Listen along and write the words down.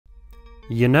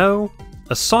You know,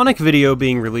 a Sonic video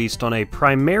being released on a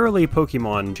primarily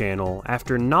Pokemon channel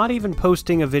after not even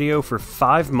posting a video for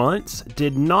 5 months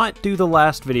did not do the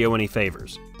last video any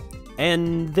favors.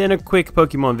 And then a quick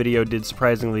Pokemon video did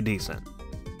surprisingly decent.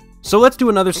 So let's do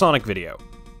another Sonic video.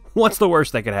 What's the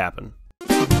worst that could happen?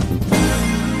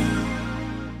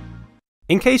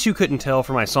 In case you couldn't tell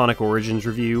from my Sonic Origins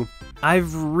review,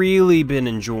 I've really been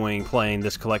enjoying playing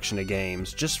this collection of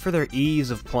games just for their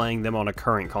ease of playing them on a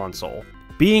current console.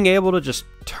 Being able to just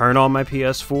turn on my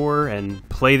PS4 and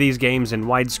play these games in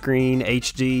widescreen,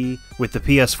 HD, with the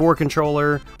PS4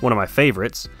 controller, one of my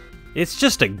favorites, it's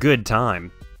just a good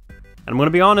time. And I'm going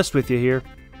to be honest with you here,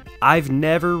 I've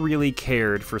never really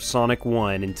cared for Sonic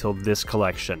 1 until this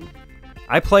collection.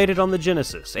 I played it on the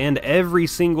Genesis, and every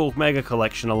single Mega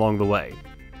Collection along the way.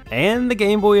 And the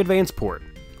Game Boy Advance port,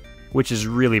 which is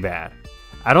really bad.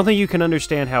 I don't think you can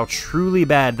understand how truly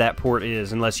bad that port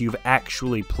is unless you've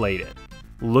actually played it.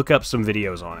 Look up some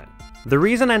videos on it. The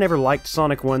reason I never liked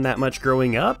Sonic 1 that much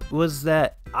growing up was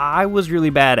that I was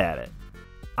really bad at it.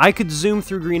 I could zoom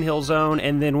through Green Hill Zone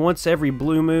and then once every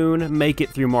blue moon make it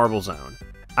through Marble Zone.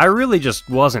 I really just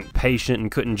wasn't patient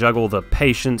and couldn't juggle the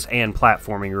patience and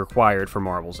platforming required for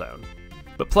Marble Zone.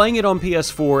 But playing it on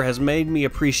PS4 has made me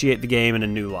appreciate the game in a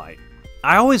new light.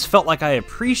 I always felt like I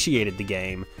appreciated the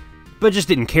game, but just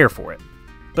didn't care for it.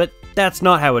 But that's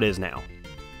not how it is now.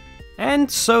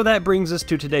 And so that brings us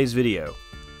to today's video.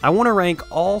 I want to rank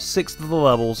all 6 of the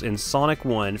levels in Sonic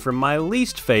 1 from my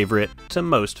least favorite to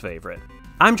most favorite.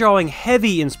 I'm drawing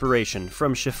heavy inspiration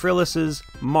from Shifrillus's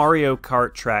Mario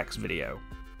Kart Tracks video.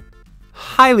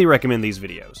 Highly recommend these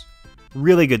videos.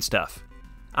 Really good stuff.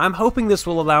 I'm hoping this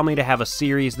will allow me to have a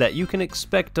series that you can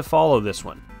expect to follow this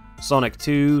one. Sonic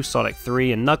 2, Sonic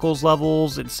 3, and Knuckles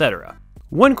levels, etc.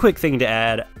 One quick thing to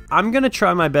add, I'm going to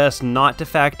try my best not to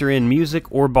factor in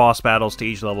music or boss battles to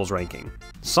each level's ranking.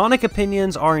 Sonic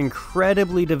opinions are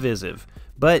incredibly divisive,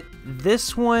 but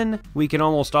this one we can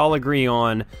almost all agree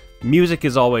on, music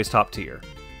is always top tier.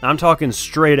 I'm talking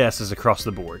straight S's across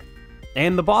the board.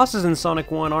 And the bosses in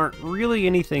Sonic 1 aren't really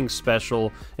anything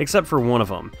special, except for one of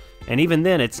them, and even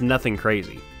then it's nothing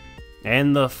crazy.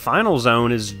 And the final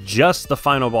zone is just the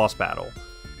final boss battle,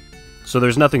 so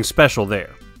there's nothing special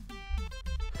there.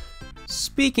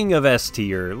 Speaking of S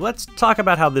tier, let's talk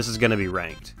about how this is going to be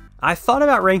ranked. I thought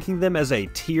about ranking them as a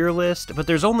tier list, but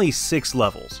there's only 6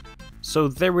 levels, so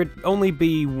there would only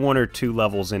be 1 or 2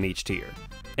 levels in each tier.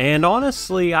 And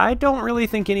honestly, I don't really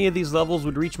think any of these levels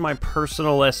would reach my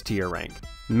personal S tier rank,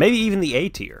 maybe even the A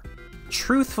tier.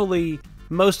 Truthfully,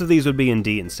 most of these would be in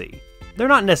D and C. They're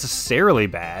not necessarily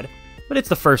bad, but it's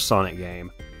the first Sonic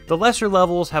game. The lesser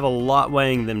levels have a lot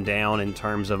weighing them down in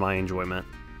terms of my enjoyment.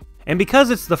 And because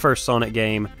it's the first Sonic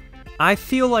game, I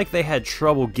feel like they had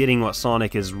trouble getting what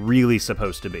Sonic is really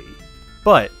supposed to be.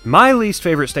 But my least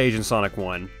favorite stage in Sonic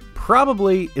 1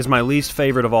 probably is my least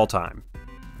favorite of all time.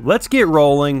 Let's get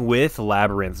rolling with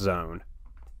Labyrinth Zone.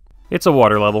 It's a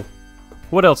water level.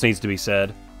 What else needs to be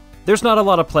said? There's not a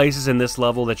lot of places in this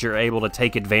level that you're able to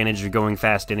take advantage of going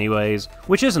fast anyways,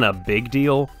 which isn't a big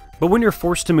deal, but when you're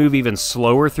forced to move even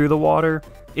slower through the water,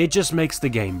 it just makes the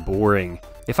game boring.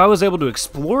 If I was able to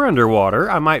explore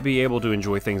underwater, I might be able to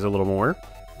enjoy things a little more,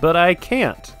 but I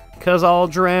can't, 'cause I'll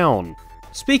drown.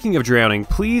 Speaking of drowning,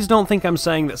 please don't think I'm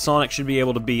saying that Sonic should be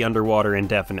able to be underwater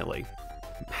indefinitely.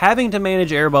 Having to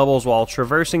manage air bubbles while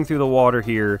traversing through the water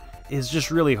here is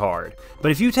just really hard,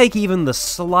 but if you take even the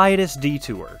slightest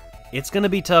detour, it's going to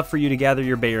be tough for you to gather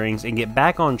your bearings and get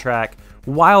back on track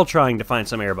while trying to find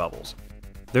some air bubbles.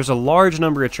 There's a large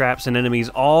number of traps and enemies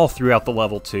all throughout the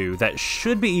level too that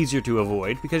should be easier to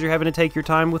avoid because you're having to take your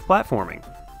time with platforming.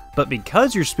 But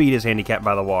because your speed is handicapped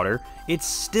by the water, it's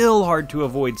still hard to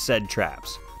avoid said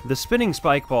traps. The spinning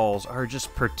spike balls are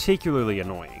just particularly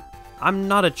annoying. I'm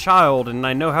not a child and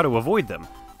I know how to avoid them.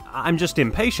 I'm just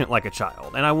impatient like a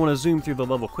child and I want to zoom through the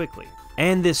level quickly.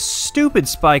 And this stupid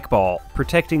spike ball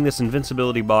protecting this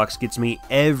invincibility box gets me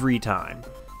every time.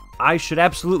 I should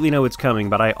absolutely know it's coming,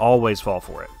 but I always fall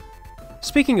for it.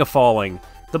 Speaking of falling,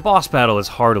 the boss battle is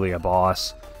hardly a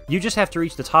boss. You just have to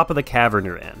reach the top of the cavern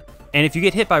you're in. And if you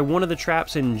get hit by one of the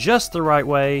traps in just the right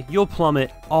way, you'll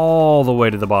plummet all the way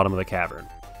to the bottom of the cavern.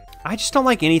 I just don't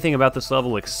like anything about this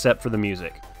level except for the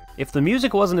music. If the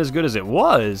music wasn't as good as it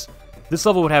was, this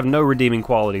level would have no redeeming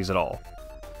qualities at all.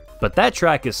 But that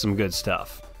track is some good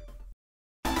stuff.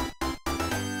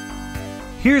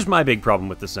 Here's my big problem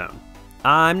with the zone.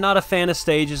 I'm not a fan of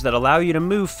stages that allow you to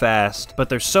move fast, but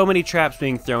there's so many traps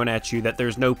being thrown at you that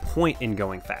there's no point in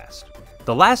going fast.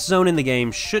 The last zone in the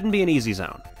game shouldn't be an easy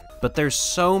zone, but there's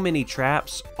so many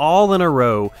traps all in a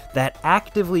row that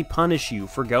actively punish you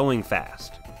for going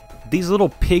fast. These little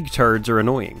pig turds are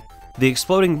annoying. The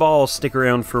exploding balls stick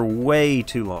around for way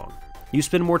too long. You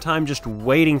spend more time just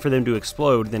waiting for them to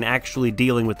explode than actually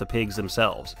dealing with the pigs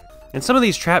themselves. And some of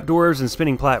these trapdoors and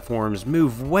spinning platforms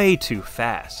move way too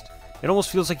fast. It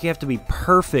almost feels like you have to be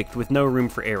perfect with no room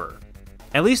for error.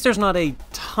 At least there's not a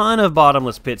ton of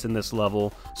bottomless pits in this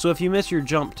level, so if you miss your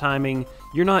jump timing,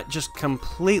 you're not just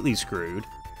completely screwed.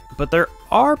 But there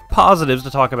are positives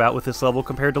to talk about with this level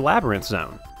compared to Labyrinth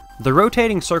Zone. The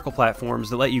rotating circle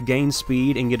platforms that let you gain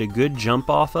speed and get a good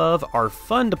jump off of are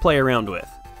fun to play around with.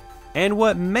 And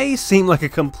what may seem like a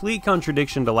complete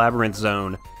contradiction to Labyrinth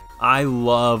Zone, I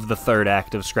love the third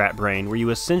act of Scrap Brain, where you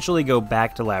essentially go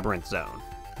back to Labyrinth Zone.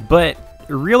 But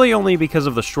really only because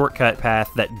of the shortcut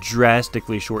path that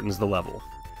drastically shortens the level.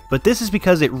 But this is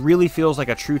because it really feels like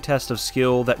a true test of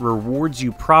skill that rewards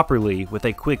you properly with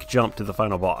a quick jump to the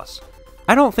final boss.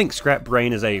 I don't think Scrap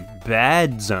Brain is a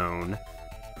bad zone,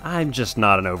 I'm just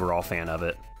not an overall fan of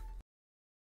it.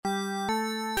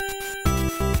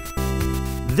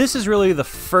 This is really the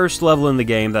first level in the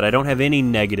game that I don't have any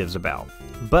negatives about,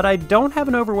 but I don't have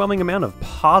an overwhelming amount of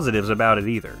positives about it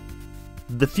either.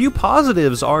 The few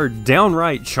positives are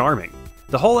downright charming.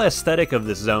 The whole aesthetic of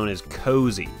this zone is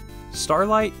cozy.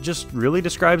 Starlight just really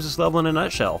describes this level in a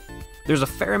nutshell. There's a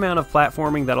fair amount of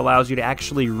platforming that allows you to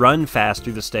actually run fast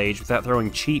through the stage without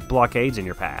throwing cheap blockades in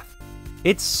your path.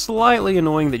 It's slightly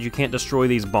annoying that you can't destroy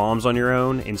these bombs on your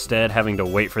own, instead having to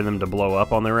wait for them to blow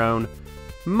up on their own.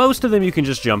 Most of them you can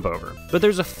just jump over, but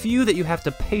there's a few that you have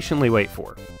to patiently wait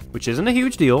for, which isn't a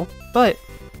huge deal, but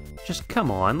just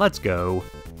come on, let's go.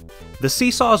 The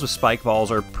seesaws with spike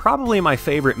balls are probably my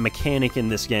favorite mechanic in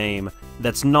this game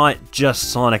that's not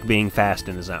just Sonic being fast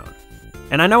in a zone.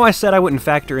 And I know I said I wouldn't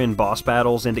factor in boss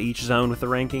battles into each zone with the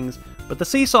rankings, but the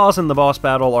seesaws in the boss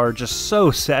battle are just so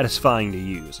satisfying to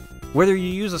use. Whether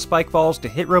you use the spike balls to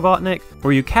hit Robotnik,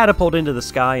 or you catapult into the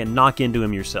sky and knock into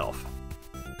him yourself.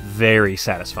 Very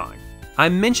satisfying. I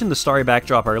mentioned the starry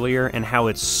backdrop earlier and how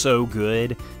it's so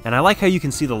good, and I like how you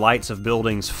can see the lights of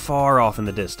buildings far off in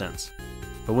the distance.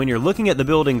 But when you're looking at the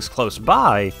buildings close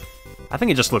by, I think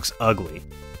it just looks ugly.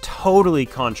 Totally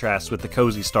contrasts with the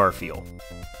cozy star feel.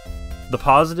 The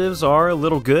positives are a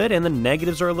little good and the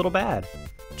negatives are a little bad.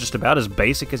 Just about as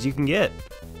basic as you can get.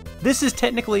 This is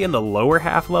technically in the lower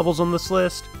half levels on this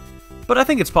list, but I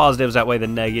think its positives outweigh the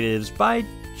negatives by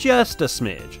just a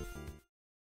smidge.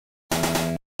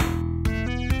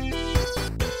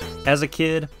 As a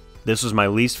kid, this was my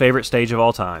least favorite stage of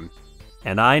all time,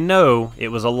 and I know it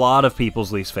was a lot of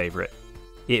people's least favorite.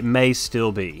 It may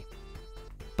still be.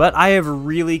 But I have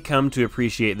really come to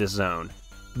appreciate this zone.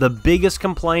 The biggest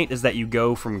complaint is that you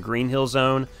go from Green Hill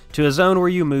Zone to a zone where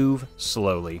you move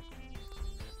slowly.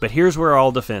 But here's where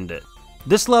I'll defend it.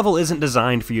 This level isn't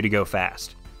designed for you to go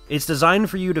fast. It's designed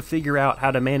for you to figure out how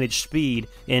to manage speed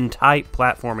in tight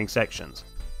platforming sections.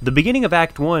 The beginning of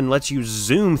Act 1 lets you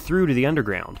zoom through to the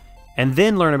underground, and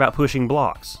then learn about pushing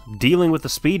blocks, dealing with the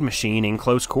speed machine in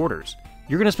close quarters.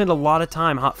 You're going to spend a lot of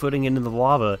time hot-footing into the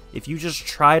lava if you just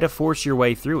try to force your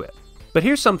way through it. But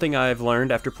here's something I've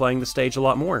learned after playing the stage a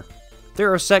lot more.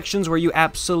 There are sections where you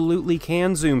absolutely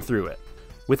can zoom through it.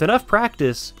 With enough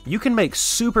practice, you can make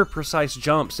super precise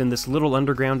jumps in this little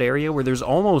underground area where there's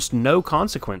almost no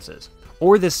consequences.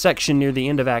 Or this section near the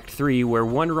end of Act 3 where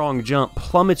one wrong jump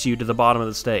plummets you to the bottom of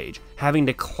the stage, having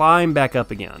to climb back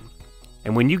up again.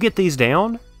 And when you get these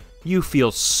down, you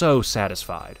feel so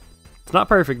satisfied. It's not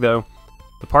perfect though.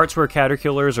 The parts where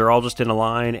caterpillars are all just in a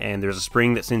line and there's a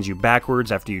spring that sends you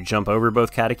backwards after you jump over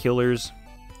both caterpillars,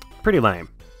 pretty lame.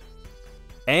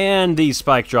 And these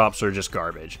spike drops are just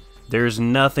garbage. There's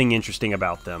nothing interesting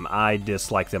about them. I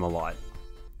dislike them a lot.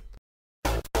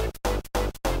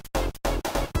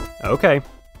 Okay,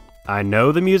 I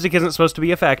know the music isn't supposed to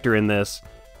be a factor in this,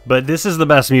 but this is the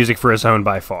best music for a zone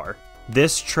by far.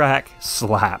 This track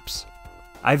slaps.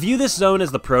 I view this zone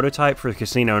as the prototype for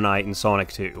Casino Night in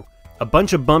Sonic 2. A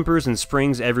bunch of bumpers and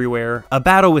springs everywhere, a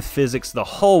battle with physics the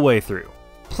whole way through.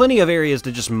 Plenty of areas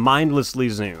to just mindlessly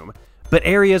zoom, but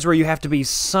areas where you have to be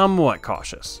somewhat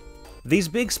cautious. These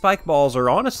big spike balls are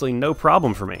honestly no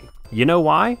problem for me. You know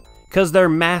why? Because they're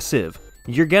massive.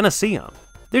 You're gonna see them.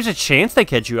 There's a chance they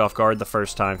catch you off guard the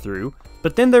first time through,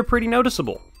 but then they're pretty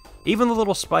noticeable. Even the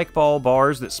little spike ball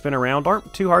bars that spin around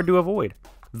aren't too hard to avoid.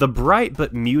 The bright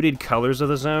but muted colors of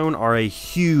the zone are a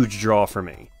huge draw for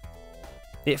me.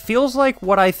 It feels like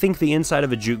what I think the inside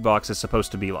of a jukebox is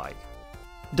supposed to be like.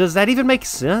 Does that even make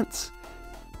sense?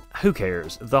 Who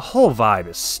cares? The whole vibe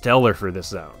is stellar for this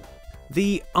zone.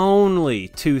 The only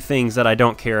two things that I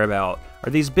don't care about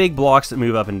are these big blocks that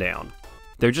move up and down.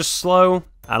 They're just slow,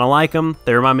 I don't like them,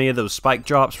 they remind me of those spike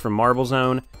drops from Marble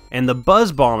Zone, and the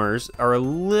buzz bombers are a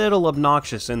little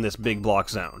obnoxious in this big block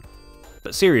zone.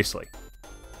 But seriously,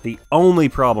 the only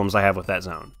problems I have with that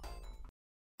zone.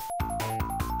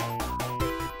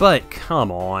 But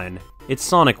come on, it's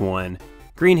Sonic 1.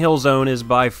 Green Hill Zone is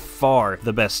by far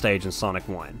the best stage in Sonic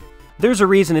 1. There's a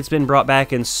reason it's been brought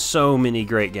back in so many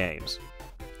great games,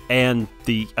 and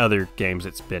the other games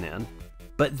it's been in.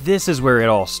 But this is where it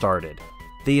all started.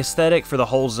 The aesthetic for the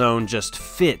whole zone just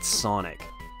fits Sonic.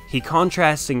 He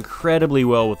contrasts incredibly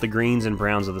well with the greens and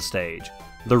browns of the stage.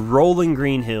 The rolling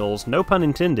green hills, no pun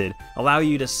intended, allow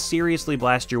you to seriously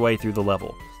blast your way through the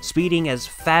level, speeding as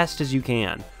fast as you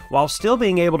can, while still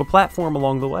being able to platform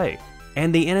along the way.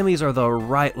 And the enemies are the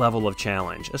right level of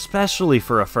challenge, especially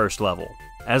for a first level.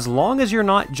 As long as you're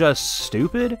not just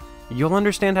stupid, you'll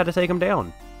understand how to take them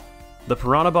down. The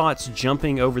Piranha Bots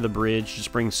jumping over the bridge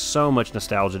just brings so much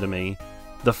nostalgia to me.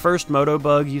 The first Moto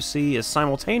Bug you see is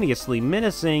simultaneously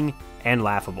menacing and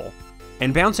laughable.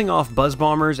 And bouncing off buzz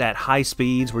bombers at high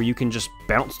speeds where you can just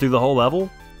bounce through the whole level?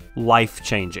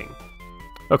 Life-changing.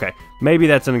 Okay, maybe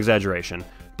that's an exaggeration,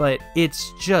 but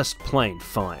it's just plain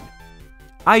fun.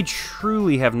 I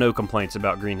truly have no complaints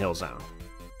about Green Hill Zone.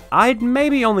 I'd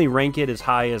maybe only rank it as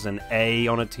high as an A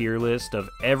on a tier list of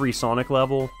every Sonic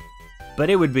level, but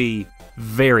it would be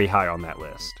very high on that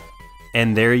list.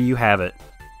 And there you have it.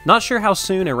 Not sure how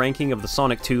soon a ranking of the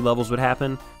Sonic 2 levels would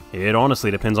happen. It honestly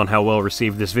depends on how well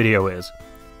received this video is.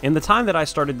 In the time that I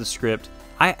started the script,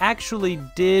 I actually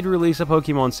did release a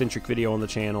Pokemon-centric video on the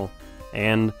channel,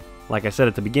 and like I said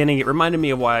at the beginning, it reminded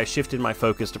me of why I shifted my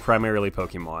focus to primarily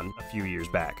Pokemon a few years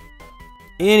back.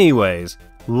 Anyways,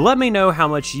 let me know how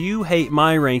much you hate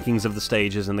my rankings of the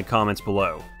stages in the comments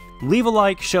below. Leave a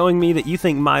like showing me that you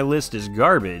think my list is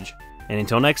garbage, and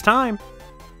until next time,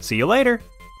 see you later!